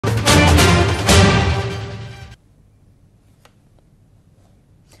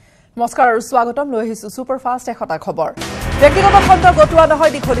নমস্কাৰ আৰু স্বাগতম লৈ আহিছো সুপাৰফাষ্ট এখটা খবৰ ব্যক্তিগত খণ্ড গটোৱা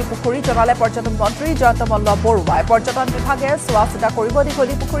নহয় দীঘলী পুখুৰী জনালে পৰ্যটন মন্ত্ৰী জয়ন্ত মল্ল বৰুৱাই পৰ্যটন বিভাগে চোৱাচিতা কৰিব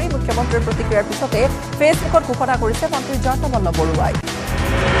দীঘলী পুখুৰী মুখ্যমন্ত্ৰীৰ প্ৰতিক্ৰিয়াৰ পিছতে ফেচবুকত ঘোষণা কৰিছে মন্ত্ৰী জয়ন্ত মল্ল বৰুৱাই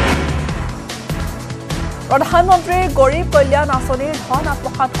প্ৰধানমন্ত্ৰীৰ গৰীব কল্যাণ আঁচনিৰ ধন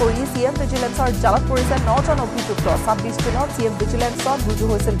আত্মসাৎ কৰি সিএম ভিজিলেন্সৰ জালত পৰিছে 9 জন অভিযুক্ত 26 জুনত সিএম ভিজিলেন্সত ৰুজু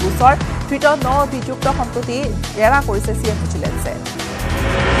হৈছিল গোচৰ টুইটত 9 অভিযুক্ত সম্প্ৰতি জেৰা কৰিছে সিএম ভিজিলেন্সে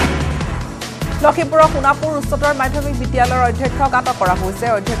লখিমপুৰৰ সোণাপুৰ উচ্চতৰ মাধ্যমিক বিদ্যালয়ৰ অধ্যক্ষক আটক কৰা হৈছে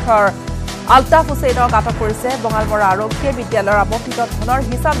অধ্যক্ষৰ আলতাফ হুছেইনক আটক কৰিছে বঙালমৰা আৰক্ষীয়ে বিদ্যালয়ৰ আবণ্টিত ধনৰ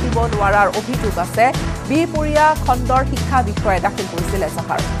হিচাপ দিব নোৱাৰাৰ অভিযোগ আছে বিপুৰীয়া খণ্ডৰ শিক্ষা বিষয়ে দাখিল কৰিছিল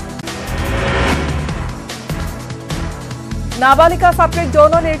এজাহাৰ নাবালিকা ছাত্ৰীক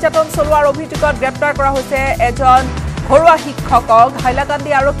যৌন নিৰ্যাতন চলোৱাৰ অভিযোগত গ্ৰেপ্তাৰ কৰা হৈছে এজন ঘৰুৱা শিক্ষকক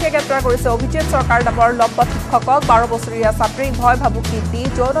হাইলাকান্দি আৰক্ষীয়ে গ্ৰেপ্তাৰ কৰিছে অভিজিত চৰকাৰ নামৰ লম্পট শিক্ষকক 12 বছৰীয়া ছাত্ৰীক ভয় ভাবুকি দি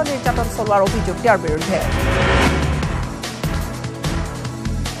যৌন নিৰ্যাতন চলোৱাৰ অভিযোগ তেওঁৰ বিৰুদ্ধে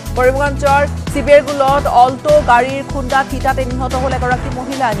কৰিমগঞ্জৰ চিবেৰগুলত অল্টো গাড়ীৰ খুন্দাত হিতাতে নিহত হল এগৰাকী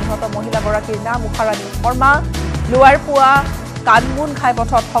মহিলা নিহত মহিলাগৰাকীৰ নাম উখাৰাণী শৰ্মা লোৱাৰপুৱা কানমুন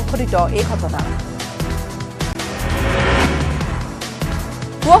ঘাইপথত সংঘটিত এই ঘটনা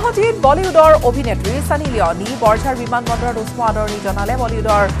গুৱাহাটীত বলিউডৰ অভিনেত্ৰী সানি লিঅনি বৰঝাৰ বিমানবন্দৰত উষ্ম আদৰণি জনালে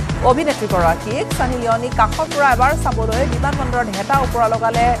বলিউডৰ অভিনেত্ৰীগৰাকীক সানি লিঅনিক কাষৰ পৰা এবাৰ চাবলৈ বিমানবন্দৰত হেতা ওপৰা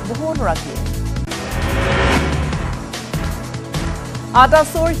লগালে বহু অনুৰাগীয়ে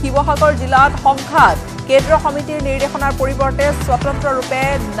আটাচুৰ শিৱসাগৰ জিলাত সংঘাত কেন্দ্ৰীয় সমিতিৰ নিৰ্দেশনাৰ পৰিৱৰ্তে স্বতন্ত্ৰৰূপে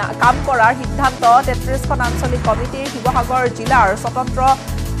কাম কৰাৰ সিদ্ধান্ত 33খন আঞ্চলিক কমিটিৰ শিৱসাগৰ জিলাৰ স্বতন্ত্ৰ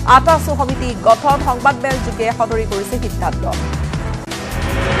আটাচু সমিতি গঠন সংবাদমেল যোগে সদৰি কৰিছে সিদ্ধান্ত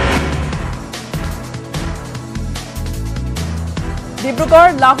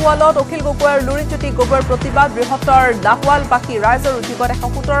ডিব্ৰুগড় লাহোৱালত অখিল গগৈৰ লুৰিজ্যোতি গগৈৰ প্ৰতিবাদ বৃহত্তৰ লাহোৱালবাসী ৰাইজৰ উদ্যোগত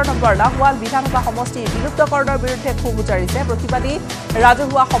 117 নম্বৰ লাহোৱাল বিধানসভা সমষ্টি বিলুপ্তকৰণৰ বিৰুদ্ধে ক্ষোভ উজাৰিছে প্ৰতিবাদী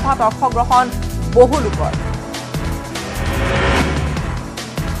ৰাজহুৱা সভাত অংশগ্ৰহণ বহু লোকৰ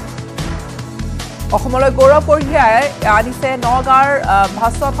অসমলৈ গৌৰৱ কঢ়িয়াই আনিছে নগাঁৱৰ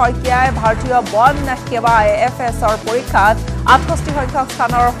ভাস্বত শইকীয়াই ভাৰতীয় বন সেৱা এফএছৰ পৰীক্ষাত 68 সংখ্যক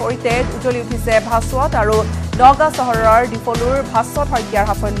স্থানৰ সৈতে উজ্বলি উঠিছে ভাস্বত আৰু নগাঁও চহৰৰ ডিফলুৰ ভাস্বত শইকীয়াৰ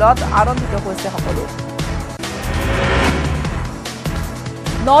সাফল্যত আনন্দিত হৈছে সকলো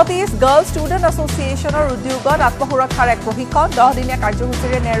Northeast Girls Student Associationৰ উদ্যোগত আত্মসুৰক্ষাৰ এক প্ৰশিক্ষণ 10 দিনীয়া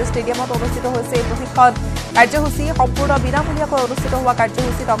কাৰ্যসূচীৰে নেহৰু ষ্টেডিয়ামত অনুষ্ঠিত হৈছে এই প্ৰশিক্ষণ কাৰ্যসূচী সম্পূৰ্ণ বিনামূলীয়াকৈ অনুষ্ঠিত হোৱা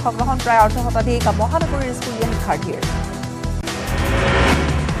কাৰ্যসূচীত অংশগ্ৰহণ প্ৰায় 8 শতাধিক মহানগৰীৰ স্কুলীয়া শিক্ষাৰ্থীৰ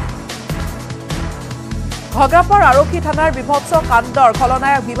ঘগ্ৰাপাৰ আৰক্ষী থানাৰ বিভৎস কাণ্ডৰ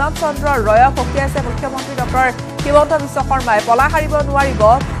খলনায়ক বিমান চন্দ্ৰ ৰয়ক সকীয়াইছে মুখ্যমন্ত্ৰী ডক্টৰ হিমন্ত বিশ্ব শৰ্মাই পলাই হাৰিব নোৱাৰিব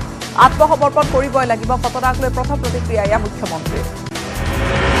আত্মসমৰ্পণ কৰিবই লাগিব ঘটনাক লৈ প্ৰথম প্ৰতিক্ৰিয়া ইয়া মুখ্যমন্ত্ৰী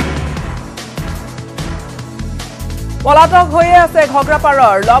পলাতক হৈয়ে আছে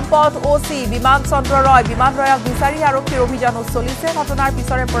ঘগ্ৰাপাৰৰ লম্পট ওসি বিমান চন্দ্ৰ ৰয় বিমান ৰয়ক বিচাৰি আৰক্ষীৰ অভিযান চলিছে ঘটনাৰ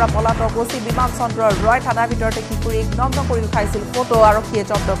পিছৰে পৰা পলাতক ওসি বিমান চন্দ্ৰ ৰয় থানাৰ ভিতৰতে কিশোৰীক নগ্ন কৰি উঠাইছিল ফটো আৰক্ষীয়ে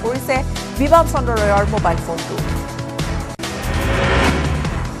জব্দ কৰিছে বিমান চন্দ্ৰ ৰয়ৰ মোবাইল ফোনটো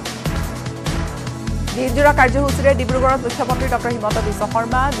দিনজোৰা কাৰ্যসূচীৰে ডিব্ৰুগড়ত মুখ্যমন্ত্ৰী ডক্টৰ হিমন্ত বিশ্ব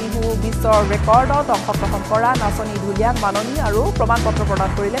শৰ্মা বিহু বিশ্বৰ ৰেকৰ্ডত অংশগ্ৰহণ কৰা নাচনী ঢুলীয়াক মাননী আৰু প্ৰমাণ পত্ৰ প্ৰদান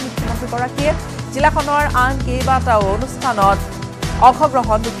কৰিলে মুখ্যমন্ত্ৰীগৰাকীয়ে জিলাখনৰ আন কেইবাটাও অনুষ্ঠানত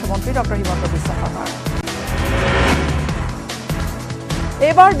অংশগ্ৰহণ মুখ্যমন্ত্ৰী ডক্টৰ হিমন্ত বিশ্ব শৰ্মাৰ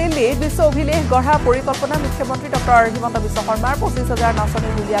এইবাৰ দিল্লীত বিশ্ব অভিলেখ গঢ়া পৰিকল্পনা মুখ্যমন্ত্ৰী ডক্টৰ হিমন্ত বিশ্ব শৰ্মাৰ 25,000 নাচনী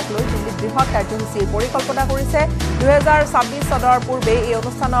ঢুলীয়াক লৈ দিল্লীত বৃহৎ কাৰ্যসূচীৰ পৰিকল্পনা কৰিছে 2026 চনৰ পূৰ্বে এই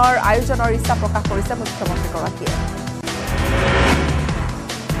অনুষ্ঠানৰ আয়োজনৰ ইচ্ছা প্ৰকাশ কৰিছে মুখ্যমন্ত্ৰীগৰাকীয়ে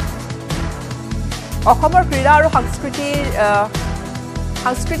অসমৰ ক্ৰীড়া আৰু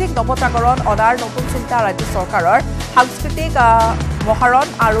সাংস্কৃতিক নৱজাগৰণ অনাৰ নতুন চিন্তা ৰাজ্য চৰকাৰৰ সাংস্কৃতিক মহাৰণ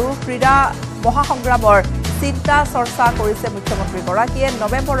আৰু ক্ৰীড়া মহাসংগ্ৰামৰ চিন্তা চৰ্চা কৰিছে মুখ্যমন্ত্ৰীগৰাকীয়ে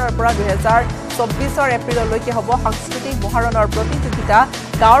নৱেম্বৰৰ পৰা 2024 এপ্ৰিললৈকে হ'ব সাংস্কৃতিক মহাৰণৰ প্ৰতিযোগিতা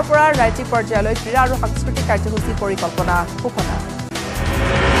গাঁৱৰ পৰা ৰাজ্যিক পৰ্যায়লৈ ক্ৰীড়া আৰু সাংস্কৃতিক কাৰ্যসূচী পৰিকল্পনা ঘোষণা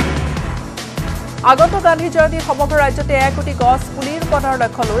আগন্তুক গান্ধী জয়ন্তীত সমগ্ৰ ৰাজ্যতে 1 কোটি গছ পুলি ৰোপণৰ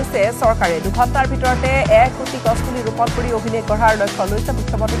লক্ষ্য লৈছে চৰকাৰে 2 ঘণ্টাৰ ভিতৰতে 1 কোটি গছ পুলি ৰোপণ কৰি অভিলেখ গঢ়াৰ লক্ষ্য লৈছে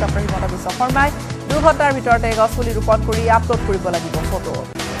মুখ্যমন্ত্ৰী ডক্টৰ হিমন্ত বিশ্ব শৰ্মাই 2 ঘণ্টাৰ ভিতৰতে গছ পুলি ৰোপণ কৰি আপলোড কৰিব লাগিব ফটো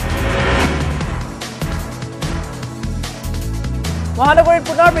মহানগৰীত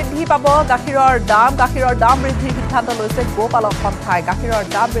পুনৰ বৃদ্ধি পাব গাখীৰৰ দাম বৃদ্ধিৰ সিদ্ধান্ত লৈছে গোপালক সন্থাই গাখীৰৰ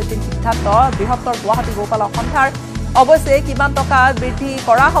দাম বৃদ্ধিৰ সিদ্ধান্ত বৃহত্তৰ গুৱাহাটী গোপালক সন্থাৰ অৱশ্যে কিমান টকা বৃদ্ধি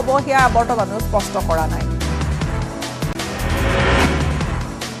কৰা হ'ব সেয়া বৰ্তমানো স্পষ্ট কৰা নাই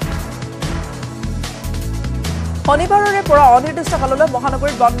শনিবাৰৰে পৰা অনিৰ্দিষ্ট কাললৈ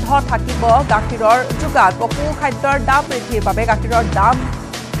মহানগৰীত বন্ধ থাকিব গাখীৰৰ যোগান পশু খাদ্যৰ দাম বৃদ্ধিৰ বাবে গাখীৰৰ দাম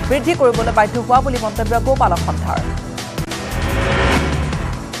বৃদ্ধি কৰিবলৈ বাধ্য হোৱা বুলি মন্তব্য গোপালক সন্থাৰ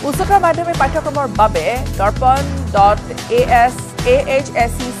উচ্চতৰ মাধ্যমিক পাঠ্যক্ৰমৰ বাবে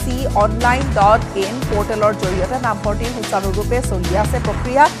darpan.ahsec.online.in পোৰ্টেলৰ জৰিয়তে নামভৰ্তি সুচাৰুৰূপে চলি আছে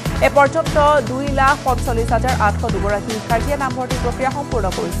প্ৰক্ৰিয়া এ পৰ্যন্ত 2,45,802 গৰাকী শিক্ষাৰ্থীয়ে নামভৰ্তি প্ৰক্ৰিয়া সম্পূৰ্ণ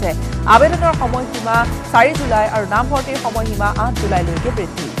কৰিছে আবেদনৰ সময়সীমা 4 জুলাই আৰু নামভৰ্তিৰ সময়সীমা 8 জুলাইলৈকে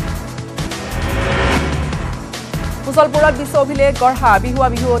বৃদ্ধি মুছলপুৰত বিশ্ব অভিলেখ গঢ়া বিহুৱা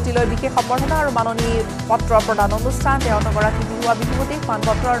বিহুৱতীলৈ বিশেষ সম্বৰ্ধনা আৰু মাননী পত্ৰ প্ৰদান অনুষ্ঠান 53গৰাকী বিহুৱা বিহুৱতীক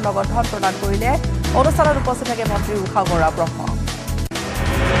মানপত্ৰ আৰু নগদ ধন প্ৰদান কৰিলে অনুষ্ঠানত উপস্থিত থাকে মন্ত্ৰী উষা গৌৰা ব্ৰহ্ম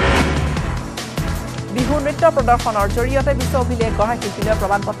বিহু নৃত্য প্ৰদৰ্শনৰ জৰিয়তে বিশ্ব অভিলেখ গঢ়া শিল্পীলৈ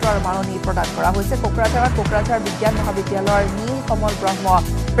প্ৰমাণপত্ৰ আৰু মাননী প্ৰদান কৰা হৈছে কোকৰাঝাৰ বিজ্ঞান মহাবিদ্যালয়ৰ নীল কমল ব্ৰহ্ম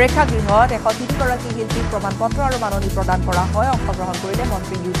প্ৰেক্ষাগৃহত 103গৰাকী শিল্পীক প্ৰমাণপত্ৰ আৰু মাননী প্ৰদান কৰা হয় অংশগ্ৰহণ কৰিলে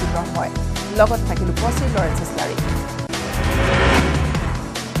মন্ত্ৰী ইউটি ব্ৰহ্মই লগত থাকিল উপস্থিত লৰেন্স ইছলাৰী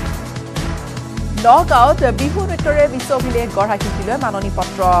নগাঁৱত বিহু নৃত্যৰে বিশ্ব অভিলেখ গঢ়া শিল্পীলৈ মাননী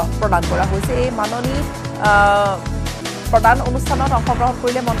পত্ৰ প্ৰদান কৰা হৈছে এই মাননী প্ৰদান অনুষ্ঠানত অংশগ্ৰহণ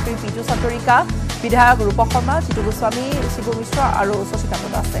কৰিলে মন্ত্ৰী পিজু চটৰিকা বিধায়ক ৰূপ শৰ্মা জিতু গোস্বামী শিবু মিশ্ৰ আৰু শশীকান্ত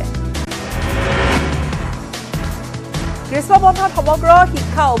দাসে গ্ৰীষ্ম বন্ধত সমগ্ৰ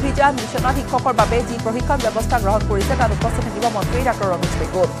শিক্ষা অভিযান মিছনৰ শিক্ষকৰ বাবে যি প্ৰশিক্ষণ ব্যৱস্থা গ্ৰহণ কৰিছে তাত উপস্থিত থাকিব মন্ত্ৰী ডাঃ ৰমেশ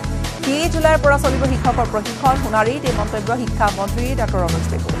বেগু 3 জুলাইৰ পৰা চলিব শিক্ষকৰ প্ৰশিক্ষণ সোণাৰীত এই মন্তব্য শিক্ষা মন্ত্ৰী ডাঃ ৰমেশ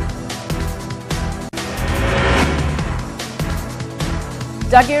বেগু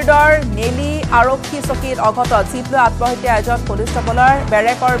জাগিৰোডৰ নেলি আৰক্ষী চকীত অঘটত জীপ লৈ আত্মহত্যা এজন কনিষ্টবলৰ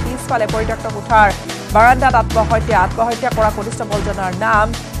বেৰেকৰ পিছফালে পৰিত্যক্ত কোঠাৰ বাৰাণ্ডাত আত্মহত্যা কৰা কনিষ্টবলজনৰ নাম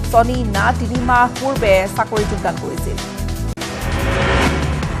সনি না 3 মাহ পূৰ্বে চাকৰি যোগদান কৰিছিল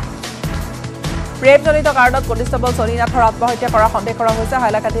প্ৰেমজনিত কাৰণত কনিষ্টবল সনিনাথৰ আত্মহত্যা কৰা সন্দেহ কৰা হৈছে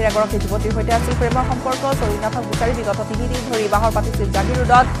হাইলাকান্দিৰ এগৰাকী যুৱতীৰ সৈতে আছিল প্ৰেমৰ সম্পৰ্ক সনিনাথক বিচাৰি বিগত 3 দিন ধৰি বাহৰ পাতিছিল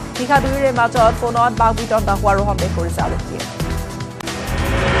জাগিৰোডত নিশা দুয়োৰে মাজত ফোনত বাঘ বিতণ্ডা হোৱাৰো সন্দেহ কৰিছে আৰক্ষীয়ে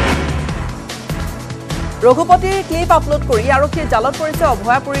ৰঘুপতিৰ ক্লিপ আপলোড কৰি আৰক্ষীৰ জালত পৰিছে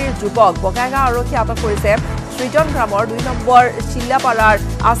অভয়াপুৰীৰ যুৱক বগাইগাঁও আৰক্ষী আটক কৰিছে সৃজন গ্ৰামৰ 2 নম্বৰ চিল্লাপাৰাৰ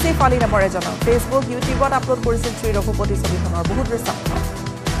আসিফ আলী নামৰ এজনক ফেচবুক ইউটিউবত আপলোড কৰিছিল শ্ৰী ৰঘুপতি ছবিখনৰ বহু দৃশ্যাংশ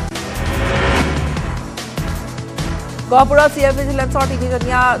গহপুৰত চিএফ ভিজিলেন্সৰ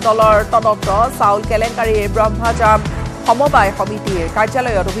 3জনীয়া দলৰ তদন্ত চাউল কেলেংকাৰীৰ ব্ৰহ্মাজাম সমবায় সমিতিৰ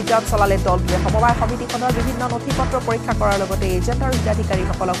কাৰ্যালয়ত অভিযান চলালে দলটোৱে সমবায় সমিতিখনৰ বিভিন্ন নথিপত্ৰ পৰীক্ষা কৰাৰ লগতে এজেণ্ট আৰু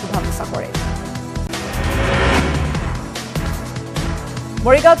হিতাধিকাৰীসকলক সোধা পোছা কৰে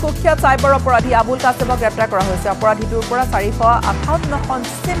মৰিগাঁৱত কুখ্যাত চাইবাৰ অপৰাধী আবুল কাছেমক গ্ৰেপ্তাৰ কৰা হৈছে অপৰাধীটোৰ পৰা 458খন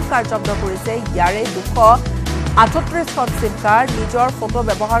সিম কাৰ্ড জব্দ কৰিছে ইয়াৰে 238খন সিম কাৰ্ড নিজৰ ফটো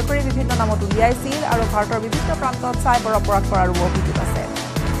ব্যৱহাৰ কৰি বিভিন্ন নামত উলিয়াইছিল আৰু ভাৰতৰ বিভিন্ন প্ৰান্তত চাইবাৰ অপৰাধ কৰাৰ অভিযোগ আছে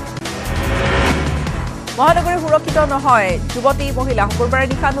মহানগৰী সুৰক্ষিত নহয় যুৱতী মহিলা শুকুৰবাৰে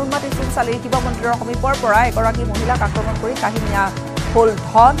নিশা নুনমাটি চুনচালিৰ শিৱ মন্দিৰৰ সমীপৰ পৰা এগৰাকী মহিলাক আক্ৰমণ কৰি কাহিনীয়া হল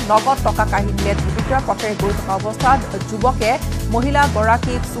ধন নগদ টকা কাহিনীলে দুৰ্বৃত্তৰ পথেৰে গৈ থকা অৱস্থাত যুৱকে মহিলা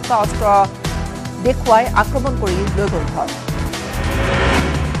গৰাকীক চুকা অস্ত্ৰ দেখুৱাই আক্ৰমণ কৰি লৈ গ'ল ধন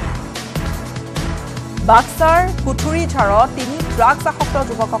বাক্সাৰ কুঠুৰি ঝাৰত 3 ড্ৰাগছ আসক্ত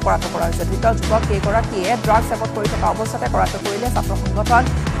যুৱকক কৰাটো কৰা হৈছে ধৃত যুৱক কেইগৰাকীয়ে ড্ৰাগছ সেৱন কৰি থকা অৱস্থাতে কৰাটো কৰিলে ছাত্ৰ সংগঠন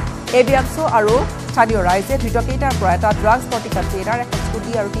এবিএমছু আৰু স্থানীয় ৰাইজে ধৃতকেইটাৰ পৰা এটা ড্ৰাগছ ভৰ্তি কণ্টেইনাৰ এখন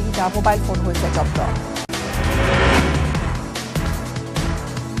স্কুটি আৰু 3টা মোবাইল ফোন হৈছে জব্দ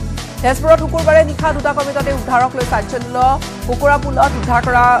তেজপুৰত শুকুৰবাৰে নিশা 2টা কমিটতে উদ্ধাৰক লৈ চাঞ্চল্য কুকুৰাপুলত উদ্ধাৰ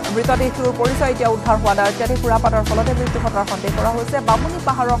কৰা মৃতদেহটোৰ পৰিচয় এতিয়া উদ্ধাৰ হোৱা নাই অত্যাধিক সুৰাপাতৰ ফলতে মৃত্যু ঘটাৰ সন্দেহ কৰা হৈছে বামুণী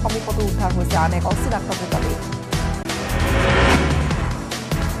পাহাৰৰ সমীপতো উদ্ধাৰ হৈছে আন এক অচিনাক্ত মৃতদেহ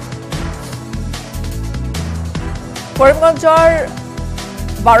কৰিমগঞ্জৰ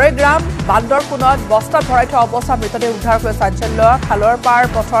বাৰৈগ্ৰাম বান্দৰপুনত বস্তাত ভৰাই থোৱা অৱস্থাত মৃতদেহ উদ্ধাৰ হৈ চাঞ্চল্য খালৰ পাৰ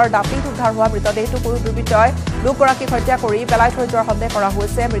পথৰ দাঁতিত উদ্ধাৰ হোৱা মৃতদেহটো কোনো দুৰ্বৃত্তই লোকগৰাকীক হত্যা কৰি পেলাই থৈ যোৱাৰ সন্দেহ কৰা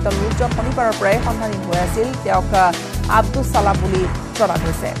হৈছে মৃত লোকজন শনিবাৰৰ পৰাই সন্ধানহীন হৈ আছিল তেওঁক আব্দুল সালাম বুলি জনা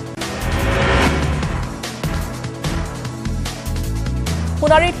গৈছে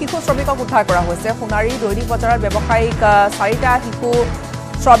সোণাৰীত শিশু শ্ৰমিকক উদ্ধাৰ কৰা হৈছে সোণাৰী দৈনিক বজাৰত ব্যৱসায়িক 4টা শিশু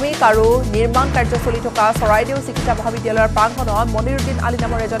শ্ৰমিক আৰু নিৰ্মাণ কাৰ্য চলি থকা চৰাইদেউ চিকিৎসা মহাবিদ্যালয়ৰ প্ৰাংগণত মনিৰুদ্দিন আলী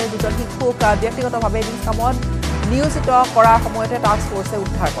নামৰ এজনে 2জন শিশুক ব্যক্তিগতভাৱে নিজ কামত নিয়োজিত কৰাৰ সময়তে টাস্ক ফৰ্চে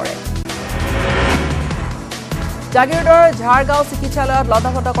উদ্ধাৰ কৰে জাগিৰোডৰ ঝাৰগাঁও চিকিৎসালয়ত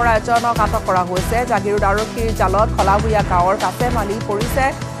লণ্ডভণ্ড কৰা এজনক আটক কৰা হৈছে জাগিৰোড আৰক্ষীৰ জালত খলাবুয়া গাঁৱৰ কাছেম আলী পৰিছে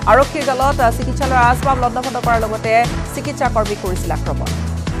আৰক্ষীৰ জালত চিকিৎসালয়ৰ আচবাব লণ্ডভণ্ড কৰাৰ লগতে চিকিৎসা কৰ্মী কৰিছিল আক্ৰমণ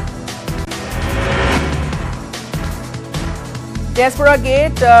তেজপুৰৰ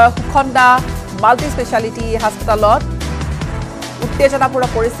গেট সুখন্দা মাল্টি স্পেশালিটি হাস্পাতালত উত্তেজনাপূৰ্ণ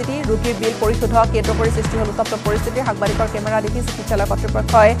পৰিস্থিতি ৰোগীৰ বিল পৰিশোধক কেন্দ্ৰ কৰি সৃষ্টি হল উত্তপ্ত পৰিস্থিতি সাংবাদিকৰ কেমেৰা দেখি চিকিৎসালয়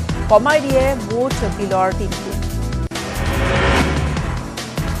কৰ্তৃপক্ষই কমাই দিয়ে মুঠ বিলৰ 3 গুণ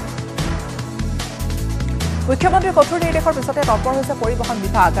মুখ্যমন্ত্ৰীৰ কঠোৰ নিৰ্দেশৰ পিছতে তৎপৰ হৈছে পৰিবহণ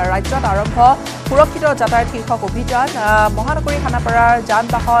বিভাগ ৰাজ্যত আৰম্ভ সুৰক্ষিত যাতায়াত শীৰ্ষক অভিযান মহানগৰী খানাপাৰাৰ যান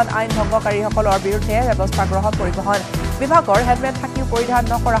বাহন আইন ভংগকাৰীসকলৰ বিৰুদ্ধে ব্যৱস্থা গ্ৰহণ পৰিবহণ বিভাগৰ হেলমেট থাকিও পৰিধান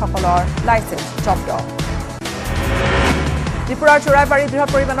নকৰাসকলৰ লাইসেন্স জব্দ ত্ৰিপুৰাৰ চোৰাইবাৰীত বৃহৎ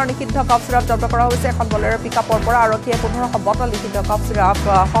পৰিমাণৰ নিষিদ্ধ কফ চিৰাপ জব্দ কৰা হৈছে এখন বলেৰো পিকআপৰ পৰা আৰক্ষীয়ে 1500 বটল নিষিদ্ধ কফ চিৰাপ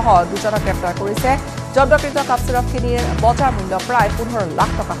সহ দুজনক গ্ৰেপ্তাৰ কৰিছে জব্দকৃত কফ চিৰাপখিনিৰ বজাৰ মূল্য প্ৰায় 15 লাখ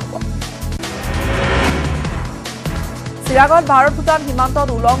টকা হ'ব চিৰাগত ভাৰত ভূটান সীমান্তত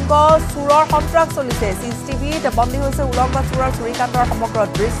উলংগ চুৰৰ সন্ত্ৰাস চলিছে চিচিটিভিত বন্দী হৈছে উলংগ চুৰৰ চুৰিকাণ্ডৰ সমগ্ৰ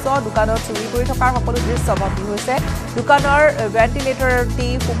দৃশ্য দোকানত চুৰি কৰি থকাৰ সকলো দৃশ্য বন্দী হৈছে দোকানৰ ভেন্টিলেটৰটি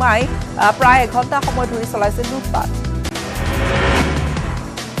সোমাই প্ৰায় এঘণ্টা সময় ধৰি চলাইছিল লুটপাট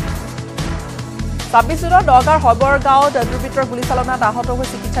 26 জুনত নগাঁৱৰ হবৰগাঁৱত দুৰ্বৃত্তৰ গুলীচালনাত আহত হৈ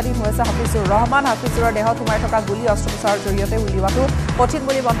চিকিৎসাধীন হৈছে হাফিজুৰ ৰহমান হাফিজুৰৰ দেহত সোমাই থকা গুলী অস্ত্ৰোপচাৰৰ জৰিয়তে উলিওৱাটো কঠিন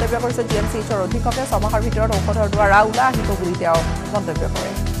বুলি মন্তব্য কৰিছে জিএমচিএইচৰ অধীক্ষকে ছমাহৰ ভিতৰত ঔষধৰ দ্বাৰা ওলাই আহিব বুলি তেওঁ মন্তব্য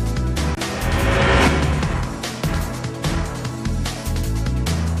কৰে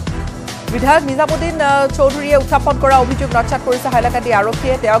বিধায়ক নিজামুদ্দিন চৌধুৰীয়ে উত্থাপন কৰা অভিযোগ নচ্ছাত কৰিছে হাইলাকান্দি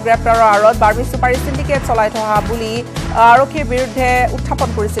আৰক্ষীয়ে তেওঁ গ্ৰেপ্তাৰৰ আঁৰত বাৰ্মি চুপাৰী সিন্ডিকেট চলাই থকা বুলি আৰক্ষীৰ বিৰুদ্ধে উত্থাপন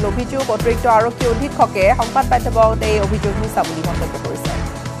কৰিছিল অভিযোগ অতিৰিক্ত আৰক্ষী অধীক্ষকে সংবাদ মাধ্যমত এই অভিযোগ মিছা বুলি মন্তব্য কৰিছে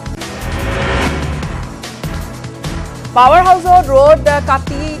পাৱাৰ হাউচত ৰড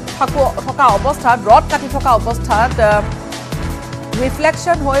কাটি থকা অৱস্থাত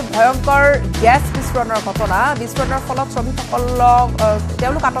ৰিফ্লেকশ্যন হৈ ভয়ংকৰ গ্যাস বিস্ফোৰণৰ ঘটনা বিস্ফোৰণৰ ফলত শ্ৰমিকসকলক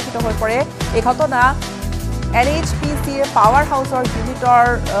তেওঁলোক আতংকিত হৈ পৰে এই ঘটনা NHPCৰ পাৱাৰ হাউচৰ ইউনিটৰ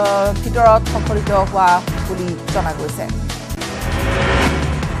ভিতৰত সংঘটিত হোৱা বুলি জনা গৈছে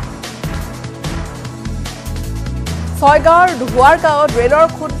ছয়গাঁৱৰ ধুৱাৰ গাঁৱত ৰেলৰ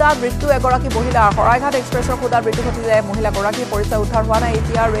খুন্দাত মৃত্যু এগৰাকী মহিলা শৰাইঘাট এক্সপ্ৰেছৰ খুন্দাত মৃত্যু ঘটিলে মহিলাগৰাকীৰ পৰিচয় উদ্ধাৰ হোৱা নাই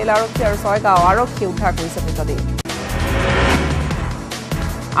এতিয়া ৰেল আৰক্ষী আৰু ছয়গাঁও আৰক্ষীয়ে উদ্ধাৰ কৰিছে মৃতদেহ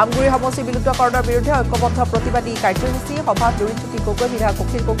আমগুৰি সমষ্টি বিলুপ্তকৰণৰ বিৰুদ্ধে ঐক্যবদ্ধ প্ৰতিবাদী কাৰ্যসূচী সভাত লুৰিচুটি গগৈ বিধায়ক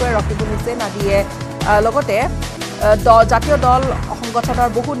অখিল গগৈ ৰকিবুল হুছেইন আদিয়ে লগতে জাতীয় দল সংগঠনৰ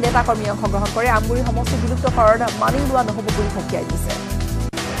বহু নেতা কৰ্মী অংশগ্ৰহণ কৰে আমগুৰি সমষ্টি বিলুপ্তকৰণ মানি লোৱা নহ'ব বুলি সকীয়াই দিছে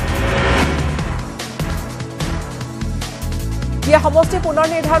ইয়ে সমষ্টি পুনৰ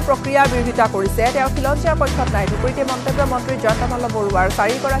নিৰ্ধাৰণ প্ৰক্ৰিয়াৰ বিৰোধিতা কৰিছে তেওঁ খিলঞ্জীয়াৰ পক্ষত নাই বিপৰীতে মন্তব্য মন্ত্ৰী জয়ন্ত মাল্ল বৰুৱাৰ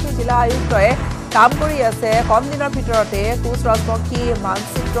 4গৰাকী জিলা আয়ুক্তই কাম কৰি আছে কম দিনৰ ভিতৰতে কোচ ৰাজবংশী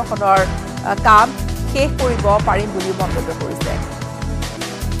মানচিত্ৰখনৰ কাম শেষ কৰিব পাৰিম বুলি মন্তব্য কৰিছে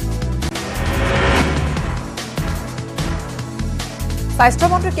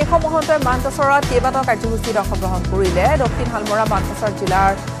স্বাস্থ্যমন্ত্ৰী কেশৱ মহন্তই মানকাছৰত কেইবাটাও কাৰ্যসূচীত অংশগ্ৰহণ কৰিলে দক্ষিণ হালমৰা মানকাছৰ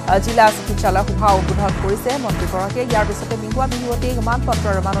জিলা চিকিৎসালয় সভা উদ্বোধন কৰিছে মন্ত্ৰীগৰাকীয়ে ইয়াৰ পিছতে মিহুৱা মিহুৱতীক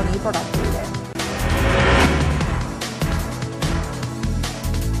মানপত্ৰৰ মাননি প্ৰদান কৰিলে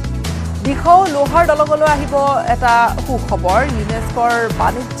দিখৌ লোহাৰ দলঙলৈ আহিব এটা সুখবৰ ইউনেস্কোৰ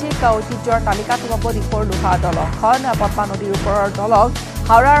বাণিজ্যিক ঐতিহ্যৰ তালিকাত সোমাব দিখৌৰ লোহাৰ দলংখন পদ্মা নদীৰ ওপৰৰ দলং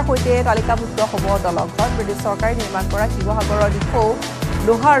হাওৰাৰ সৈতে তালিকাভুক্ত হ'ব দলংখন ব্ৰিটিছ চৰকাৰে নিৰ্মাণ কৰা শিৱসাগৰৰ দিখৌ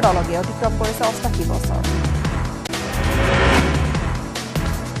লোহাৰ দলঙে অতিক্ৰম কৰিছে ৮৮ বছৰ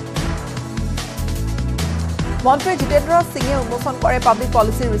মন্ত্ৰী জিতেন্দ্ৰ সিঙে উন্মোচন কৰে পাব্লিক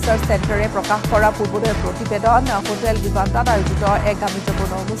পলিচি ৰিচাৰ্চ চেণ্টাৰে প্ৰকাশ কৰা পূৰ্বদয় প্ৰতিবেদন হোটেল বিভান্তাত আয়োজিত এক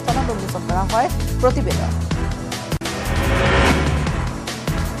গাম্ভীৰ্যপূৰ্ণ অনুষ্ঠানত উন্মোচন কৰা হয় প্ৰতিবেদন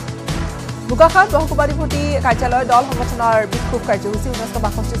বোকাখাত মহকুমাধিপতি কাৰ্যালয় দল সংগঠনৰ বিক্ষোভ কাৰ্যসূচী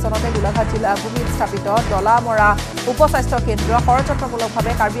 1962 চনতে গোলাঘাট জিলা ভূমিত স্থাপিত দলামৰা উপ স্বাস্থ্য কেন্দ্ৰ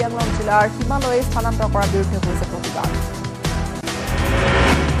ষড়যন্ত্ৰমূলকভাৱে কাৰ্বি আংলং জিলাৰ সীমালৈ স্থানান্তৰ কৰাৰ বিৰুদ্ধে হৈছে প্ৰতিবাদ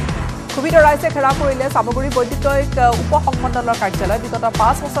সুবিধা ৰাইজে ঘেৰাও কৰিলে চামগুৰি বৈদ্যুতিক উপসংমণ্ডলৰ কাৰ্যালয় বিগত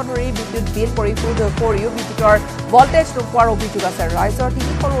 5 বছৰ ধৰি বিদ্যুৎ বিল পৰিশোধ কৰিও বিদ্যুতৰ ভল্টেজ নোপোৱাৰ অভিযোগ আছে ৰাইজৰ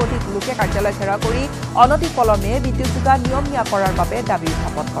 300ৰো অধিক লোকে কাৰ্যালয় ঘেৰাও কৰি অনতিপলমে বিদ্যুৎ যোগান নিয়মীয়া কৰাৰ বাবে দাবী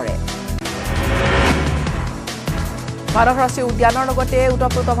উত্থাপন কৰে মানৱ ৰাষ্ট্ৰীয় উদ্যানৰ লগতে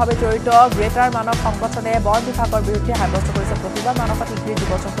ওতঃপ্ৰোতভাৱে জড়িত গ্ৰেটাৰ মানৱ সংগঠনে বন বিভাগৰ বিৰুদ্ধে সাব্যস্ত কৰিছে প্ৰতিবাদ মানৱত ইঘ্ৰী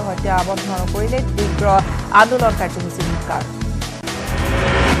জীৱ-জন্তু হত্যা বন্ধ নকৰিলে তীব্ৰ আন্দোলন কাৰ্যসূচী হুংকাৰ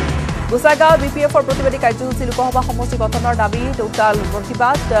গোসাইগাঁও বিপিএফৰ প্ৰতিবাদী কাৰ্যসূচী লোকসভা সমষ্টি গঠনৰ দাবী উত্তাল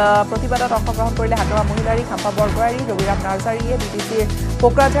প্ৰতিবাদত অংশগ্ৰহণ কৰিলে হাতৰা মহিলাৰী খাম্পা বৰগোহাঁই ৰবিৰাম নাৰ্জাৰীয়ে বিটিচিৰ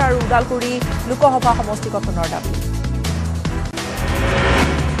কোকৰাঝাৰ আৰু ওদালগুৰি লোকসভা সমষ্টি গঠনৰ দাবী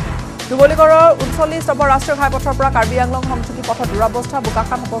ধুবুলীগড়ৰ 39 নম্বৰ ৰাষ্ট্ৰীয় ঘাইপথৰ পৰা কাৰ্বি আংলং সংযোগী পথৰ দুৰৱস্থা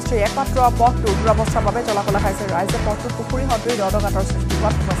বোকাখাত সমষ্টিৰ একমাত্ৰ পথটো দুৰৱস্থাৰ বাবে জলাকলা খাইছে ৰাইজে পথটোত পুখুৰী সদৃশ দদগাঁতৰ সৃষ্টি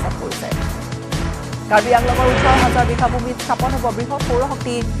হোৱাত সমস্যাত পৰিছে কাৰ্বি আংলঙৰ 18,000 বিঘা ভূমিত স্থাপন হ'ব বৃহৎ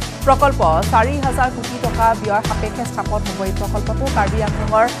সৌৰশক্তি প্ৰকল্প 4,000 কোটি টকা ব্যয় সাপেক্ষে স্থাপন হ'ব এই প্ৰকল্পটো কাৰ্বি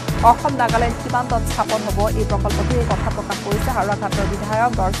আংলঙৰ অসম নাগালেণ্ড সীমান্তত স্থাপন হ'ব এই প্ৰকল্পটো এই কথা প্ৰকাশ কৰিছে হাৰুৱাঘাটৰ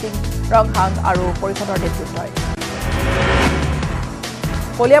বিধায়ক দৰসিং ৰংহাং আৰু পৰিষদৰ নেতৃত্বই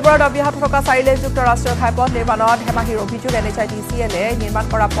কলিয়াবৰত অব্যাহত থকা 4 লেনযুক্ত ৰাষ্ট্ৰীয় ঘাইপথ নিৰ্মাণত হেমাহিৰ অভিযোগ NHITCL-এ নিৰ্মাণ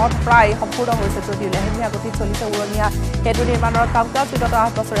কৰা পথ প্ৰায় সম্পূৰ্ণ হৈছে যদিও লেহেমীয়া গতিত চলিছে উৰণীয়া সেতু নিৰ্মাণৰ কাম-কাজ বিগত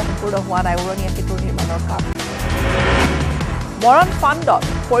 8 বছৰে সম্পূৰ্ণ হোৱা নাই উৰণীয়া সেতুৰ নিৰ্মাণৰ কাম মৰণ ফাণ্ডত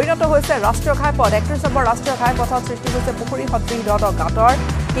পৰিণত হৈছে ৰাষ্ট্ৰীয় ঘাইপথ 31 নম্বৰ ৰাষ্ট্ৰীয় ঘাইপথত সৃষ্টি হৈছে পুখুৰী সদৃশ দ গাঁতৰ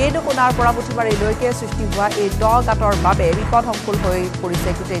কেইডুকুনাৰ পৰা পুথিমাৰীলৈকে সৃষ্টি হোৱা এই দ গাঁতৰ বাবে বিপদসংকুল হৈ পৰিছে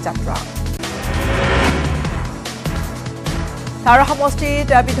গোটেই যাত্ৰা তাৰা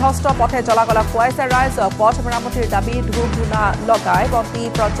সমষ্টিত বিধ্বস্ত পথে জলাকলা খুৱাইছে ৰাইজ পথ মেৰামতিৰ দাবী ধূপ-ধূনা লগাই বন্তি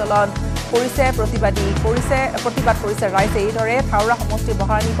প্ৰজ্বলন কৰিছে প্ৰতিবাদ কৰিছে ৰাইজে এইদৰে থাউৰা সমষ্টি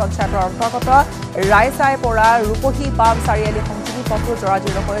বহাৰাণী পঞ্চায়তৰ অন্তৰ্গত ৰাইচাই পৰা ৰূপহী বাম চাৰিআলি সংযোগী পথটো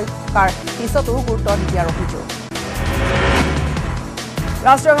জৰাজীৰ্ণ হৈ থকাৰ পিছতো গুৰুত্ব নিদিয়াৰ অভিযোগ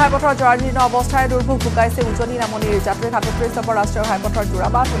ৰাষ্ট্ৰীয় ঘাইপথৰ জৰাজীৰ্ণ অৱস্থাৰে দুৰ্ভোগ ভুগাইছে উজনি নামনিৰ যাত্ৰীৰ 37 নম্বৰ ৰাষ্ট্ৰীয় ঘাইপথৰ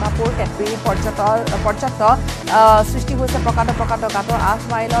জোৰাবাট সোণাপুৰ কেটৰি পৰ্যাপ্ত সৃষ্টি হৈছে প্ৰকাণ্ড গাঁতৰ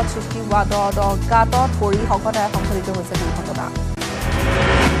 8 মাইলত সৃষ্টি হোৱা দ গাঁতত পৰি সংঘটিত হৈছে দুৰ্ঘটনা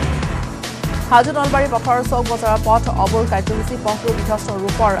হাজো নলবাৰী পথৰ চৌক বজাৰৰ পথ অৱৰোধ কাৰ্যসূচী পথটোৰ বিধ্বস্ত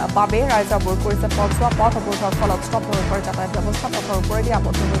ৰূপৰ বাবে ৰাইজে অৱৰোধ কৰিছে পথছোৱা পথ অৱৰোধৰ ফলত স্তব্ধ হৈ পৰে যাতায়াত ব্যৱস্থা পথৰ ওপৰেদি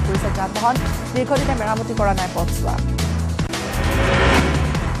আবদ্ধ হৈ পৰিছে যান-বাহন দীৰ্ঘদিনে মেৰামতি কৰা নাই পথছোৱা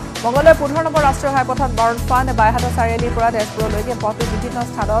মঙলবাৰে 15 নম্বৰ ৰাষ্ট্ৰীয় ঘাইপথত বৰণফান বাইহাটা চাৰিআলিৰ পৰা তেজপুৰলৈকে পথটোৰ বিভিন্ন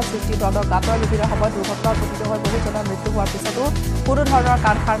স্থানত সৃষ্টি দ গাঁতৰ বিভিন্ন সময়ত দুৰ্ঘটনাত পতিত হৈ বহুজনৰ মৃত্যু হোৱাৰ পিছতো কোনো ধৰণৰ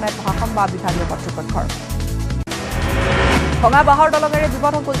কাণসাৰ নাই প্ৰশাসন বা বিভাগীয় কৰ্তৃপক্ষৰ ভঙা বাঁহৰ দলঙেৰে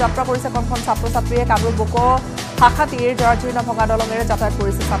বিপদসংকুল যাত্ৰা কৰিছে কণখন ছাত্ৰ-ছাত্ৰীয়ে কামৰূপ বোকো শাখাটিৰ জৰাজীৰ্ণ ভঙা দলঙেৰে যাতায়াত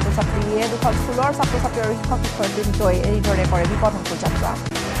কৰিছে ছাত্ৰ-ছাত্ৰীয়ে দুখন স্কুলৰ ছাত্ৰ-ছাত্ৰী আৰু শিক্ষক-শিক্ষয়িত্ৰীলৈ এইদৰে কৰে বিপদসংকুল যাত্ৰা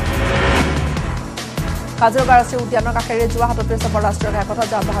কাজিৰঙা ৰাষ্ট্ৰীয় উদ্যানৰ কাষেৰে যোৱা 37 নম্বৰ ৰাষ্ট্ৰীয় ঘাইপথত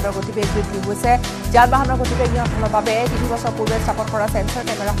যান-বাহনৰ গতিবেগ বৃদ্ধি হৈছে যান-বাহনৰ গতিবেগ নিয়ন্ত্ৰণৰ বাবে 3 বছৰ পূৰ্বে স্থাপন কৰা সেন্সৰ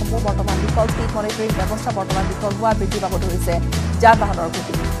কেমেৰাসমূহ বৰ্তমান বিকল স্পীড মনিটৰিং ব্যৱস্থা বৰ্তমান বিকল হোৱা বৃদ্ধি পাব ধৰিছে যান-বাহনৰ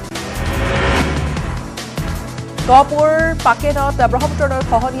গতি গহপুৰ পাকেটত ব্ৰহ্মপুত্ৰ নৈৰ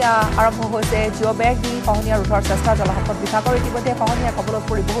খহনীয়া আৰম্ভ হৈছে জিঅ' বেগ দি খহনীয়া ৰোধৰ চেষ্টা জলসম্পদ বিভাগৰ ইতিমধ্যে খহনীয়া কবলত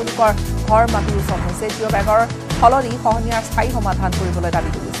পৰি বহু লোকৰ ঘৰ মাটি উচন হৈছে জিঅ' বেগৰ সলনি খহনীয়াৰ স্থায়ী সমাধান কৰিবলৈ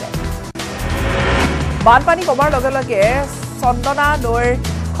দাবী তুলিছে বানপানী কমাৰ লগে লগে চন্দনা নৈৰ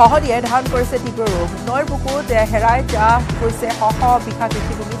খহনীয়াই ধাৰণ কৰিছে তীব্ৰ ৰূপ নৈৰ বুকুত হেৰাই গৈছে বিঘা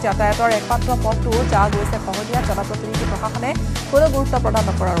কৃষিভূমি যাতায়াতৰ একমাত্ৰ পথটো গৈছে খহনীয়া জনপ্ৰতিনিধি প্ৰশাসনে কোনো গুৰুত্ব প্ৰদান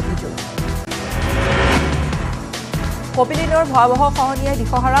নকৰাৰ অভিযোগ কপিলী নৈৰ ভয়াৱহ খহনীয়াই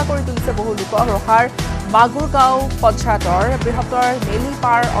দিশহাৰা কৰি তুলিছে বহু লোকক ৰহাৰ মাগুৰগাঁও পঞ্চায়তৰ বৃহত্তৰ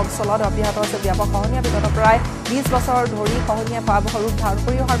নেলিপাৰ অঞ্চলত অব্যাহত আছে ব্যাপক খহনীয়া বিগত প্ৰায় 20 বছৰ ধৰি খহনীয়া ভয়াৱহ ৰূপ ধাৰণ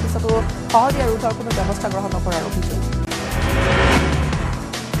কৰি অহাৰ পিছতো খহনীয়া ৰোধৰ কোনো ব্যৱস্থা গ্ৰহণ নকৰাৰ অভিযোগ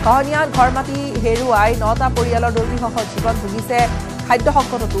খহনীয়াত ঘৰ মাটি হেৰুৱাই 9টা পৰিয়ালৰ দুৰ্বিষহ জীৱন ভুগিছে খাদ্য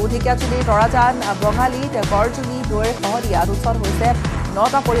সংকটতো ঢেকিয়াজুলিৰ তৰাজান বঙালীত গড়জুলি নৈৰ খহনীয়াত উচ্চত হৈছে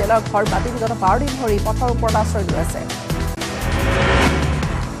 9টা পৰিয়ালৰ ঘৰ মাটি বিগত 12 দিন ধৰি পথৰ ওপৰত আশ্ৰয় লৈ আছে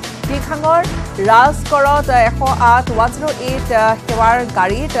টিখাঙৰ ৰাজগড়ত 108 সেৱাৰ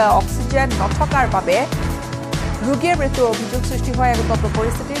গাড়ীত অক্সিজেন নথকাৰ বাবে ৰোগীৰ মৃত্যুৰ অভিযোগ সৃষ্টি হোৱা এক উত্তপ্ত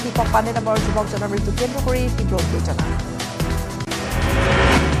পৰিস্থিতিৰ দীপক পাণ্ডে নামৰ যুৱকজনৰ মৃত্যু কেন্দ্ৰ কৰি তীব্ৰ উত্তেজনা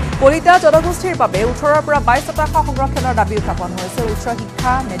কলিতা জনগোষ্ঠীৰ বাবে 18ৰ পৰা 22% সংৰক্ষণৰ দাবী উত্থাপন হৈছে উচ্চ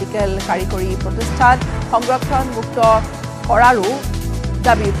শিক্ষা মেডিকেল কাৰিকৰী প্ৰতিষ্ঠান সংৰক্ষণ মুক্ত কৰাৰো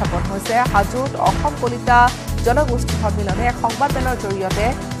দাবী উত্থাপন হৈছে হাজোত অসম কলিতা জনগোষ্ঠী সন্মিলনে এক সংবাদমেলৰ জৰিয়তে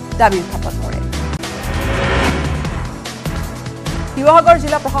দাবী উত্থাপন কৰে শিৱসাগৰ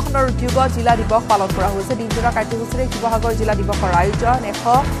জিলা প্ৰশাসনৰ উদ্যোগত জিলা দিৱস পালন কৰা হৈছে দিনজোৰা কাৰ্যসূচীৰে শিৱসাগৰ জিলা দিৱসৰ আয়োজন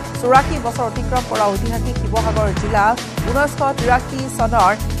 184 বছৰ অতিক্ৰম কৰা ঐতিহাসিক শিৱসাগৰ জিলা 1983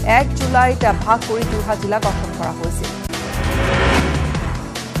 চনৰ 1 জুলাইত ভাগ কৰি যোৰহাট জিলা গঠন কৰা হৈছিল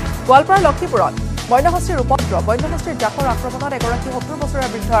গোৱালপাৰা লক্ষীপুৰত বন্যহস্তীৰ উপদ্ৰৱ বন্যহস্তীৰ জাকৰ আক্ৰমণত এগৰাকী 70 বছৰীয়া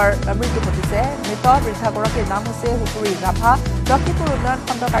বৃদ্ধাৰ মৃত্যু ঘটিছে মৃত বৃদ্ধাগৰাকীৰ নাম হৈছে হুতুৰী ৰাভা লক্ষীপুৰ উন্নয়ন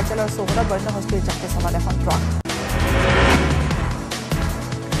খণ্ড কাৰ্যালয়ৰ চৌহদত বন্যহস্তীৰ জাকে চলালে সন্ত্ৰাস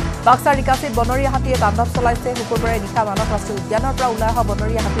বাক্সাৰ ৰিকাচিত বনৰীয়া হাতীয়ে তাণ্ডৱ চলাইছে শুকুৰবাৰে নিশা মানস ৰাষ্ট্ৰীয় উদ্যানৰ পৰা ওলাই অহা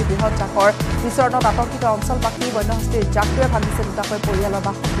বনৰীয়া হাতীৰ বৃহৎ জাকৰ বিচৰণত আতংকিত অঞ্চলবাসী বন্যহস্তীৰ জাকটোৱে ভাঙিছে দুটাকৈ পৰিয়ালৰ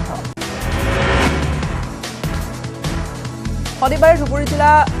বাসগৃহ শনিবাৰে ধুবুৰী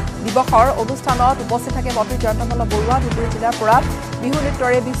জিলা দিৱসৰ অনুষ্ঠানত উপস্থিত থাকে মন্ত্ৰী জয়ন্তমল্ল বৰুৱা ধুবুৰী জিলাৰ পৰা বিহু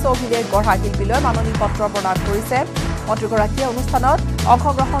নৃত্যৰে বিশ্ব অভিলেখ গঢ়া শিল্পীলৈ মাননী পত্ৰ প্ৰদান কৰিছে মন্ত্ৰীগৰাকীয়ে অনুষ্ঠানত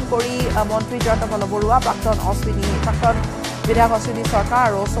অংশগ্ৰহণ কৰি মন্ত্ৰী জয়ন্তমল্ল বৰুৱা প্ৰাক্তন বিধায়ক অশ্বিনী চৰকাৰ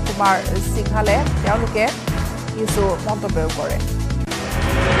আৰু অশোক কুমাৰ সিংহালে তেওঁলোকে কিছু মন্তব্য কৰে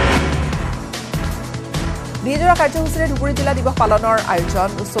নিজৰা কাৰ্যসূচীৰে ধুবুৰী জিলা দিৱস পালনৰ আয়োজন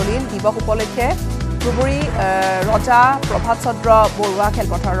চলিল দিৱস উপলক্ষে ধুবুৰী ৰজা প্ৰভাত চন্দ্ৰ বৰুৱা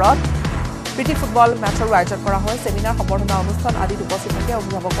খেলপথাৰত প্ৰীতি ফুটবল মেচৰ আয়োজন কৰা হয় সেমিনাৰ সম্বৰ্ধনা অনুষ্ঠান আদিত উপস্থিত থাকে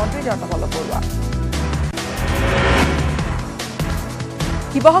অভিভাৱক মন্ত্ৰী জয়ন্ত বৰুৱা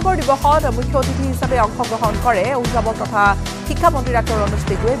শিৱসাগৰ দিৱসত মুখ্য অতিথি হিচাপে অংশগ্ৰহণ কৰে অভিভাৱক তথা শিক্ষা মন্ত্ৰী ডাক্তৰ ৰমেশ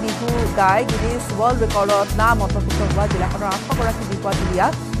পেগুৱে বিহু গাই গিনিছ ৱৰ্ল্ড ৰেকৰ্ডত নাম অন্তৰ্ভুক্ত হোৱা জিলাখনৰ 800গৰাকী বিহুৱা তুলিয়া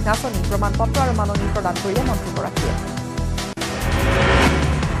নাচনী প্ৰমাণ পত্ৰ আৰু মাননি প্ৰদান কৰিলে মন্ত্ৰীগৰাকীয়ে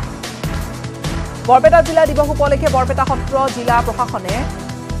বৰপেটা জিলা দিৱস উপলক্ষে বৰপেটা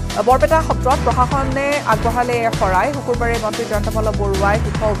সত্ৰত প্ৰশাসনে আগবঢ়ালে শৰাই শুকুৰবাৰে মন্ত্ৰী জয়ন্ত বৰুৱাই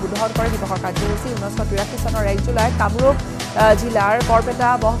শুভ উদ্বোধন কৰে দিৱসৰ কাৰ্যসূচী 1983 চনৰ 1 জুলাইত কামৰূপ জিলাৰ বৰপেটা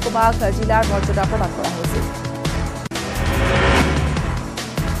মহকুমাক জিলাৰ মৰ্যাদা প্ৰদান কৰা হৈছিল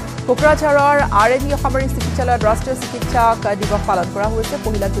কোকৰাঝাৰৰ আৰএবি অসামৰিক চিকিৎসালয়ত ৰাষ্ট্ৰীয় চিকিৎসক দিৱস পালন কৰা হৈছে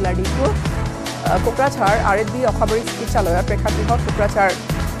পহিলা জুলাইৰ দিনটো কোকৰাঝাৰ আৰএবি অসামৰিক চিকিৎসালয়ত প্ৰেক্ষাগৃহত কোকৰাঝাৰ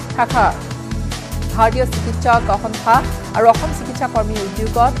শাখা ভাৰতীয় চিকিৎসক সন্থা আৰু অসম চিকিৎসা কৰ্মী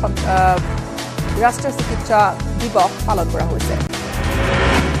উদ্যোগত ৰাষ্ট্ৰীয় চিকিৎসা দিৱস পালন কৰা হৈছে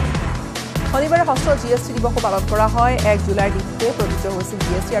শনিবাৰে ষষ্ঠ জিএছটি দিৱসো পালন কৰা হয় 1 জুলাইৰ দিনটোতে প্ৰযোজ্য হৈছিল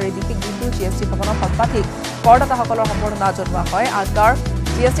জিএছটি আৰু এই বিশেষ দিনটো জিএছটি ভৱনত সৰ্বাধিক কৰদাতাসকলৰ সম্বৰ্ধনা জনোৱা হয় আজগাৰ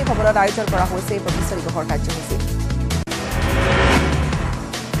জিএছটি ভৱনত আয়োজন কৰা হৈছে এই প্ৰতিষ্ঠা দিৱসৰ কাৰ্যসূচী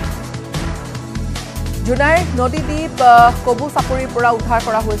জুনাইৰ নদীদ্বীপ কবু চাপৰিৰ পৰা উদ্ধাৰ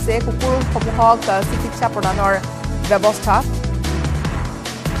কৰা হৈছে কুকুৰসমূহক চিকিৎসা প্ৰদানৰ ব্যৱস্থা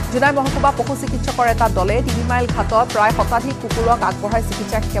জুনাই মহকুমা পশু চিকিৎসকৰ এটা দলে 3 মাইল ঘাটত প্ৰায় শতাধিক কুকুৰক আগবঢ়াই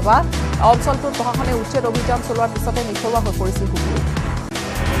চিকিৎসা সেৱা অঞ্চলটোত প্ৰশাসনে উচ্ছেদ অভিযান চলোৱাৰ পিছতে নিথৰুৱা হৈ পৰিছিল কুকুৰ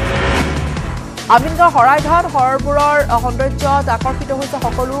আমিনগাঁও শৰাইঘাট সৰোবৰৰ সৌন্দৰ্যত আকৰ্ষিত হৈছে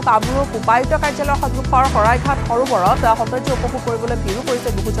সকলো কামৰূপ উপায়ুক্ত কাৰ্যালয়ৰ সন্মুখৰ শৰাইঘাট সৰোবৰত সৌন্দৰ্য উপভোগ কৰিবলৈ ভিৰো কৰিছে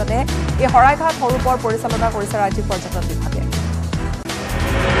বহুজনে এই শৰাইঘাট সৰোবৰ পৰিচালনা কৰিছে ৰাজ্যিক পৰ্যটন বিভাগে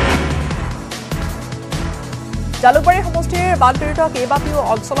জালুকবাৰী সমষ্টিৰ বানপীড়িত কেইবাটিও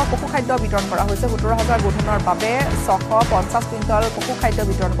অঞ্চলত পশুখাদ্য বিতৰণ কৰা হৈছে 17,000 গোধনৰ বাবে 650 কুইণ্টল পশুখাদ্য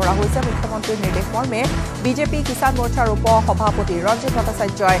বিতৰণ কৰা হৈছে মুখ্যমন্ত্ৰীৰ নিৰ্দেশ মৰ্মে বিজেপি কিষাণ মৰ্চাৰ উপ সভাপতি ৰঞ্জিত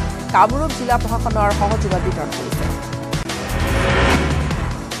ভট্টাচাৰ্যই কামৰূপ জিলা প্ৰশাসনৰ সহযোগত বিতৰণ কৰিছে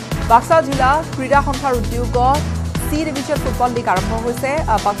বাক্সা জিলা ক্ৰীড়া সন্থাৰ উদ্যোগত চি ডিভিজন ফুটবল লীগ আৰম্ভ হৈছে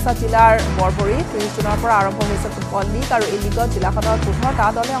বাক্সা জিলাৰ বৰবৰীত 30 জুনৰ পৰা আৰম্ভ হৈছে ফুটবল লীগ আৰু এই লীগত জিলাখনৰ 15টা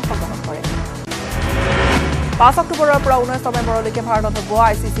দলে অংশগ্ৰহণ কৰে 5 অক্টোবৰৰ পৰা 19 নৱেম্বৰলৈকে ভাৰতত হ'ব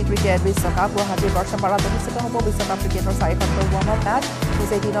আইচিচি ক্ৰিকেট বিশ্বকাপ গুৱাহাটীৰ বৰ্ষাপাৰাত অনুষ্ঠিত হ'ব বিশ্বকাপ ক্ৰিকেটৰ 4খন মেচ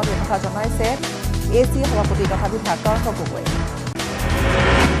News18ক এই কথা জনাইছে এচি সভাপতি তথা বিধায়ক তৰংগ গগৈ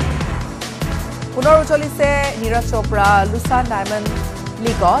পুনৰ উজলিছে নীৰজ চোপ্ৰা লুচান ডায়মণ্ড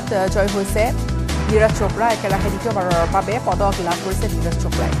লীগত জয় হৈছে নীৰজ চোপ্ৰা একেৰাহে দ্বিতীয়বাৰৰ বাবে পদক লাভ কৰিছে নীৰজ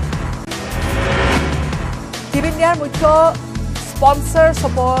চোপ্ৰাই টিম ইণ্ডিয়াৰ মুখ্য স্পন্সৰ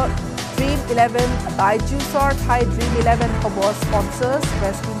হ'ব Dream 11 বাইজুছৰ ঠাই Dream 11 হ'ব স্পন্সৰ্ছ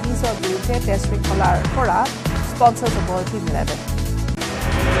ৱেষ্ট ইণ্ডিজৰ বিৰুদ্ধে টেষ্ট শৃংখলাৰ পৰা স্পন্সৰ্ছ হ'ব Dream 11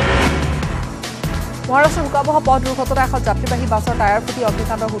 মহাৰাষ্ট্ৰৰ হুকাবহ পথ দুৰ্ঘটনা এখন যাত্ৰীবাহী বাছৰ টায়াৰ ফুটি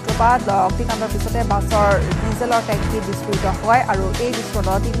অগ্নিকাণ্ডৰ সূত্ৰপাত অগ্নিকাণ্ডৰ পিছতে বাছৰ ডিজেলৰ টেংকি বিস্ফোৰিত হয় আৰু এই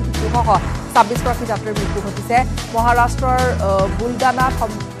বিস্ফোৰণত 3 শিশুসহ 26গৰাকী যাত্ৰীৰ মৃত্যু ঘটিছে মহাৰাষ্ট্ৰৰ বুলগানা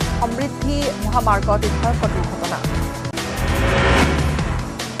সমৃদ্ধি মহামাৰ্গত এই ভয়ংকৰ দুৰ্ঘটনা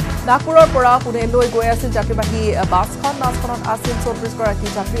নাগপুৰৰ পৰা পুনেলৈ গৈ আছিল যাত্ৰীবাহী বাছখনত আছিল 34গৰাকী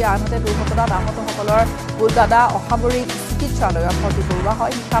যাত্ৰী আনহাতে দুৰ্ঘটনাত আহতসকলৰ বুলগানা অসামৰিক চিকিৎসালয়ত ভৰ্তি কৰোৱা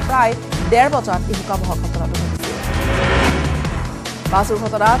হয় নিশা প্ৰায় 1:30 বজাত এই হুকাবহ ঘটনাটো ঘটিছিল বাছ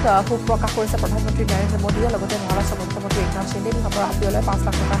দুৰ্ঘটনাত শোক প্ৰকাশ কৰিছে প্ৰধানমন্ত্ৰী নৰেন্দ্ৰ মোদীয়ে লগতে মহাৰাষ্ট্ৰৰ মুখ্যমন্ত্ৰী একনাথ শিন্দে নিহতৰ আত্মীয়লৈ 5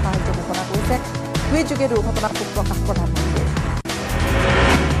 লাখ টকাৰ সাহায্য ঘোষণা কৰিছে টুইটযোগে দুৰ্ঘটনাত শোক প্ৰকাশ প্ৰধানমন্ত্ৰীয়ে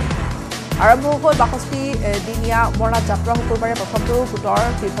আৰম্ভ হ'ল 62 দিনীয়া অমৰনাথ যাত্ৰা শুকুৰবাৰে প্ৰথমটো গোটৰ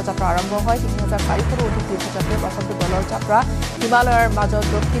তীৰ্থযাত্ৰা আৰম্ভ হয় 3,400ৰো অধিক তীৰ্থযাত্ৰীৰ প্ৰথমটো দলৰ যাত্ৰা হিমালয়ৰ মাজত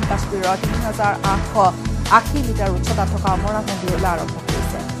দক্ষিণ কাশ্মীৰৰ 3,880 মিটাৰ উচ্চতাত থকা অমৰনাথ মন্দিৰলৈ আৰম্ভ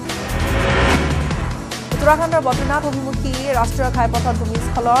কৰিছে উত্তৰাখণ্ডৰ বদ্ৰীনাথ অভিমুখী ৰাষ্ট্ৰীয় ঘাইপথত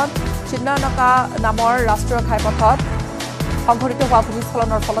ভূমিস্খলন চিন্নানকা নামৰ ৰাষ্ট্ৰীয় ঘাইপথত সংঘটিত হোৱা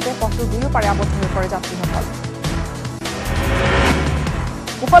ভূমিস্খলনৰ ফলতে পথটোৰ দুয়োপাৰে আবদ্ধ হৈ পৰে যাত্ৰীসকল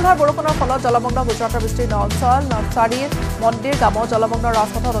মুষলধাৰ বৰষুণৰ ফলত জলমগ্ন গুজৰাটৰ বিস্তীৰ্ণ অঞ্চল নৱচাৰীৰ মন্দিৰ গাঁৱত জলমগ্ন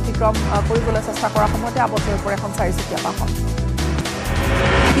ৰাজপথত অতিক্ৰম কৰিবলৈ চেষ্টা কৰাৰ সময়তে আবদ্ধ হৈ পৰে এখন 4চকীয়া বাহন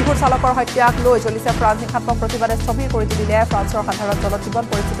কিশোৰ চালকৰ হত্যাক লৈ চলিছে ফ্ৰান্স হিংসাত্মক প্ৰতিবাদে স্থবিৰ কৰি তুলিলে ফ্ৰান্সৰ সাধাৰণ জনজীৱন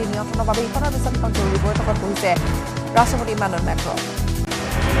পৰিস্থিতি নিয়ন্ত্ৰণৰ বাবে ইখনৰ পিছত সিখন জৰুৰী বৈঠকত বহিছে ৰাষ্ট্ৰপতি ইমানুৱেল মেক্ৰন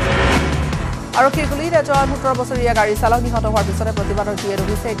আৰক্ষীৰ গুলীত এজন 17 বছৰীয়া গাড়ী চালক নিহত হোৱাৰ পিছতে প্ৰতিবাদৰ জুয়ে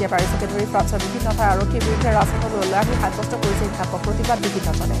ৰহিছে এতিয়া পেৰিছকে ধৰি ফ্ৰান্সৰ বিভিন্ন ঠাই আৰক্ষীৰ বিৰুদ্ধে ৰাজপথলৈ ওলাই সাব্যস্ত কৰিছে হিংসাত্মক প্ৰতিবাদ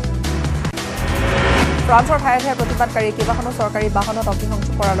বিভিন্নজনে ফ্ৰান্সৰ ঠায়ে ঠায়ে প্ৰতিবাদকাৰীয়ে কেইবাখনো চৰকাৰী বাহনত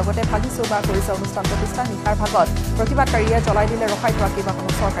অগ্নিসংযোগ কৰাৰ লগতে ভাগি চুৰমাৰ কৰিছে অনুষ্ঠান প্ৰতিষ্ঠান নিশাৰ ভাগত প্ৰতিবাদকাৰীয়ে জ্বলাই দিলে ৰখাই থোৱা কেইবাখনো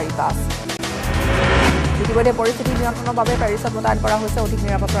চৰকাৰী বাছ ইতিমধ্যে পৰিস্থিতি নিয়ন্ত্ৰণৰ বাবে পেৰিছত মোতায়েন কৰা হৈছে অধিক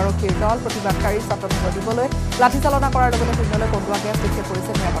নিৰাপত্তা আৰক্ষীৰ দল প্ৰতিবাদকাৰীক ছত্ৰভংগ দিবলৈ লাঠিচালনা কৰাৰ লগতে শূন্যলৈ কন্দুৱা গেছ নিক্ষেপ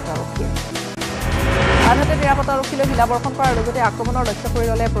কৰিছে নিৰাপত্তা আৰক্ষীয়ে আনহাতে নিৰাপত্তা আৰক্ষীলৈ শিলাবৰ্ষণ কৰাৰ লগতে আক্ৰমণৰ লক্ষ্য কৰি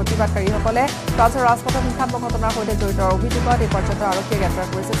ল'লে প্ৰতিবাদকাৰীসকলে ফ্ৰান্সৰ ৰাজপথত হিংসাত্মক ঘটনাৰ সৈতে জড়িত অভিযোগত এই পৰ্যন্ত আৰক্ষীয়ে গ্ৰেপ্তাৰ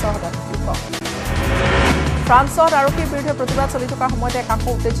কৰিছে 6 শতাধিক লোকক ফ্ৰান্সত আৰক্ষীৰ বিৰুদ্ধে প্ৰতিবাদ চলি থকাৰ সময়তে একাংশ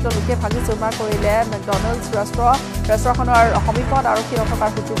উত্তেজিত লোকে ভাগি চুৰমাৰ কৰিলে মেকডনাল্ডছ ৰেষ্টুৰেণ্টখনৰ সমীপত আৰক্ষী নথকাৰ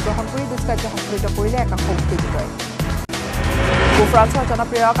সুযোগ গ্ৰহণ কৰি দুষ্কাৰ্য সংঘটিত কৰিলে একাংশ উত্তেজিতই ফ্ৰান্সৰ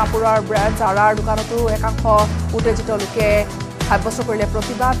জনপ্ৰিয় কাপোৰৰ ব্ৰেণ্ড জাৰাৰ দোকানতো একাংশ উত্তেজিত লোকে সাব্যস্ত কৰিলে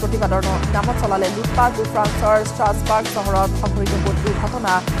প্ৰতিবাদৰ নামত চলালে লুটপাট ফ্ৰান্সৰ ষ্ট্ৰাছবাৰ্গ চহৰত সংঘটিত এই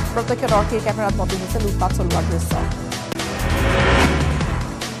ঘটনা প্ৰত্যক্ষদৰ্শীৰ কেমেৰাত বন্দী হৈছে লুটপাট চলোৱাৰ দৃশ্য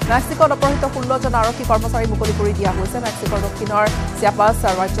মেক্সিকোত অপহৃত 16 জন আৰক্ষী কৰ্মচাৰী মুকলি কৰি দিয়া হৈছে মেক্সিকোৰ দক্ষিণৰ চিয়াপাছ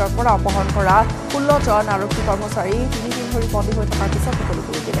ৰাজ্যৰ পৰা অপহৰণ কৰা 16 জন আৰক্ষী কৰ্মচাৰী 3 দিন ধৰি বন্দী হৈ থকাৰ পিছত মুকলি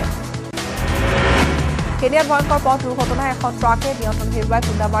কৰি দিলে কেনিয়াৰ ভয়ংকৰ পথ দুৰ্ঘটনা এখন ট্ৰাকে নিয়ন্ত্ৰণ হেৰুৱাই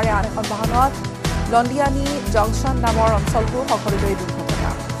খুন্দা মাৰে আন এখন বাহনত লণ্ডিয়ানী জংচন নামৰ অঞ্চলটো সংঘটিত এই দুৰ্ঘটনা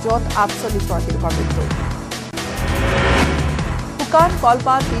য'ত 48 গৰাকী লোকৰ মৃত্যু শুকান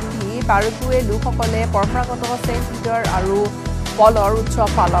কলপাত পিন্ধি পাৰাগুৱে লোকসকলে পৰম্পৰাগত চেণ্ট পিটাৰ আৰু পলৰ উৎসৱ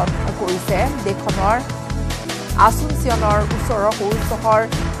পালন কৰিছে দেশখনৰ আসুনচিয়নৰ ওচৰৰ সৰু চহৰ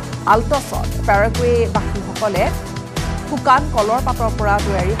আল্টছত পেৰাগুৱেবাসীসকলে শুকান কলৰ পাতৰ পৰা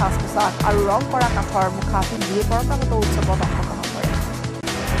তৈয়াৰী সাজ পোছাক আৰু ৰং কৰা কাঠৰ মুখা পিন্ধি পৰম্পৰাগত উৎসৱত অংশগ্ৰহণ কৰে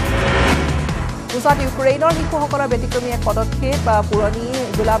পুছাত ইউক্ৰেইনৰ শিশুসকলৰ ব্যতিক্ৰমী এক পদক্ষেপ পুৰণি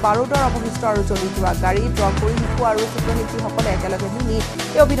গোলা বাৰুদৰ অৱশিষ্ট আৰু জ্বলি যোৱা গাড়ীত ৰং কৰি শিশু আৰু চিত্ৰশিল্পীসকলে একেলগে মিলি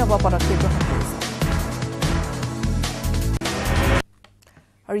এই অভিনৱ পদক্ষেপ গ্ৰহণ কৰিছে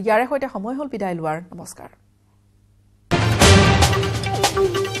আৰু ইয়াৰে সৈতে সময় হ'ল বিদায় লোৱাৰ নমস্কাৰ